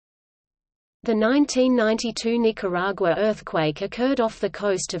The 1992 Nicaragua earthquake occurred off the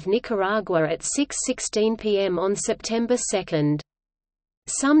coast of Nicaragua at 6:16 p.m. on September 2.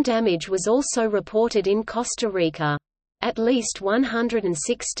 Some damage was also reported in Costa Rica. At least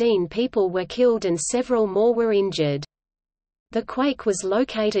 116 people were killed and several more were injured. The quake was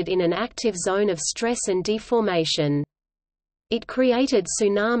located in an active zone of stress and deformation. It created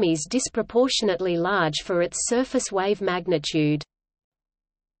tsunamis disproportionately large for its surface wave magnitude.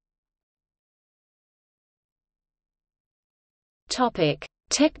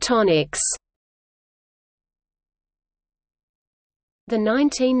 Tectonics. The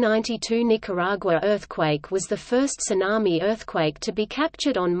 1992 Nicaragua earthquake was the first tsunami earthquake to be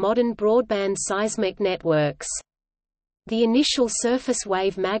captured on modern broadband seismic networks. The initial surface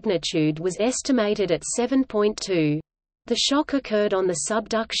wave magnitude was estimated at 7.2. The shock occurred on the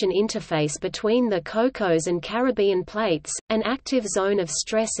subduction interface between the Cocos and Caribbean plates, an active zone of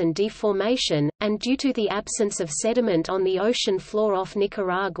stress and deformation, and due to the absence of sediment on the ocean floor off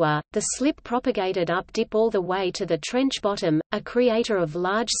Nicaragua, the slip propagated up-dip all the way to the trench bottom, a creator of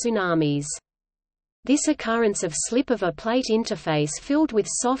large tsunamis. This occurrence of slip of a plate interface filled with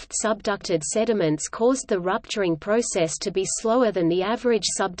soft subducted sediments caused the rupturing process to be slower than the average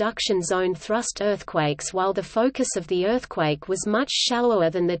subduction zone thrust earthquakes, while the focus of the earthquake was much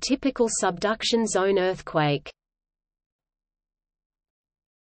shallower than the typical subduction zone earthquake.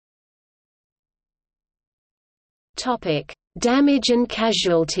 Damage and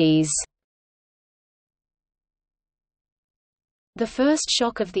casualties. The first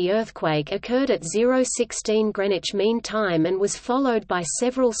shock of the earthquake occurred at 0:16 Greenwich Mean Time and was followed by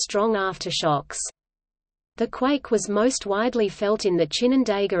several strong aftershocks. The quake was most widely felt in the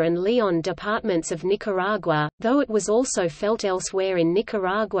Chinandega and Leon departments of Nicaragua, though it was also felt elsewhere in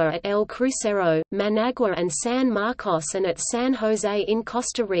Nicaragua at El Crucero, Managua and San Marcos and at San Jose in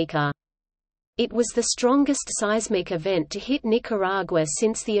Costa Rica. It was the strongest seismic event to hit Nicaragua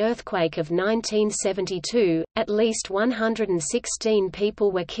since the earthquake of 1972. At least 116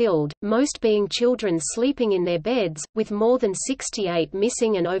 people were killed, most being children sleeping in their beds, with more than 68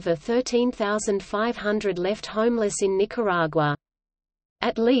 missing and over 13,500 left homeless in Nicaragua.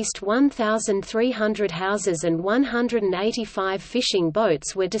 At least 1,300 houses and 185 fishing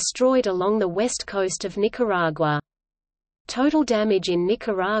boats were destroyed along the west coast of Nicaragua. Total damage in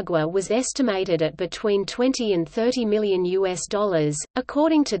Nicaragua was estimated at between $20 and $30 million.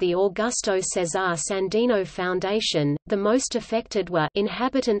 According to the Augusto Cesar Sandino Foundation, the most affected were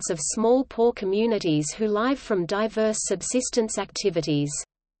inhabitants of small poor communities who live from diverse subsistence activities.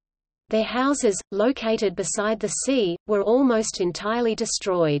 Their houses, located beside the sea, were almost entirely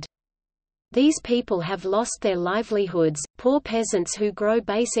destroyed. These people have lost their livelihoods, poor peasants who grow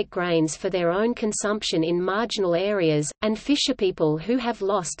basic grains for their own consumption in marginal areas, and fisherpeople who have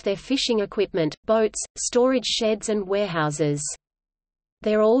lost their fishing equipment, boats, storage sheds and warehouses.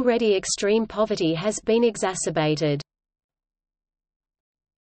 Their already extreme poverty has been exacerbated.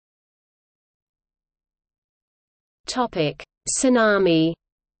 Tsunami.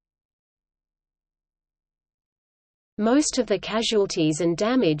 Most of the casualties and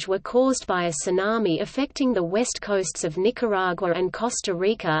damage were caused by a tsunami affecting the west coasts of Nicaragua and Costa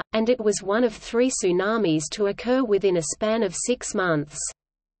Rica, and it was one of 3 tsunamis to occur within a span of 6 months.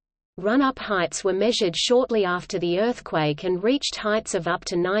 Run-up heights were measured shortly after the earthquake and reached heights of up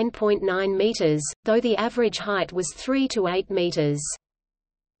to 9.9 meters, though the average height was 3 to 8 meters.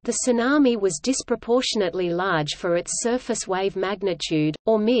 The tsunami was disproportionately large for its surface wave magnitude,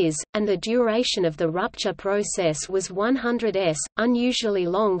 or MIS, and the duration of the rupture process was 100 s, unusually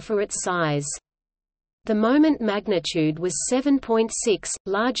long for its size. The moment magnitude was 7.6,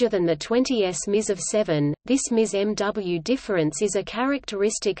 larger than the 20 s MIS of 7. This MIS-MW difference is a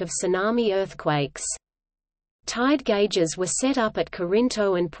characteristic of tsunami earthquakes. Tide gauges were set up at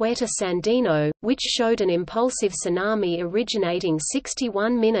Corinto and Puerto Sandino, which showed an impulsive tsunami originating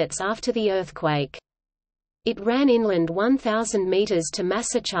 61 minutes after the earthquake. It ran inland 1,000 meters to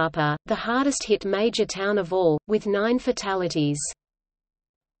Masachapa, the hardest-hit major town of all, with 9 fatalities.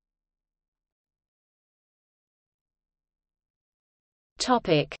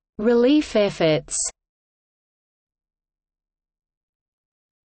 Relief efforts.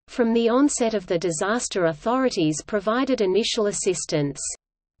 From the onset of the disaster, authorities provided initial assistance.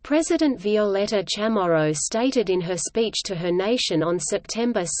 President Violeta Chamorro stated in her speech to her nation on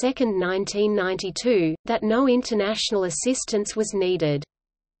September 2, 1992, that no international assistance was needed.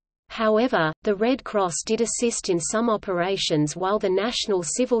 However, the Red Cross did assist in some operations while the National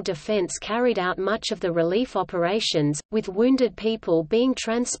Civil Defense carried out much of the relief operations, with wounded people being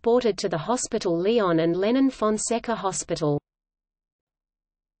transported to the Hospital Leon and Lenin Fonseca Hospital.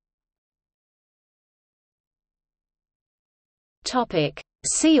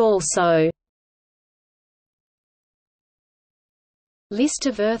 See also: List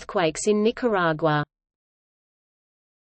of earthquakes in Nicaragua.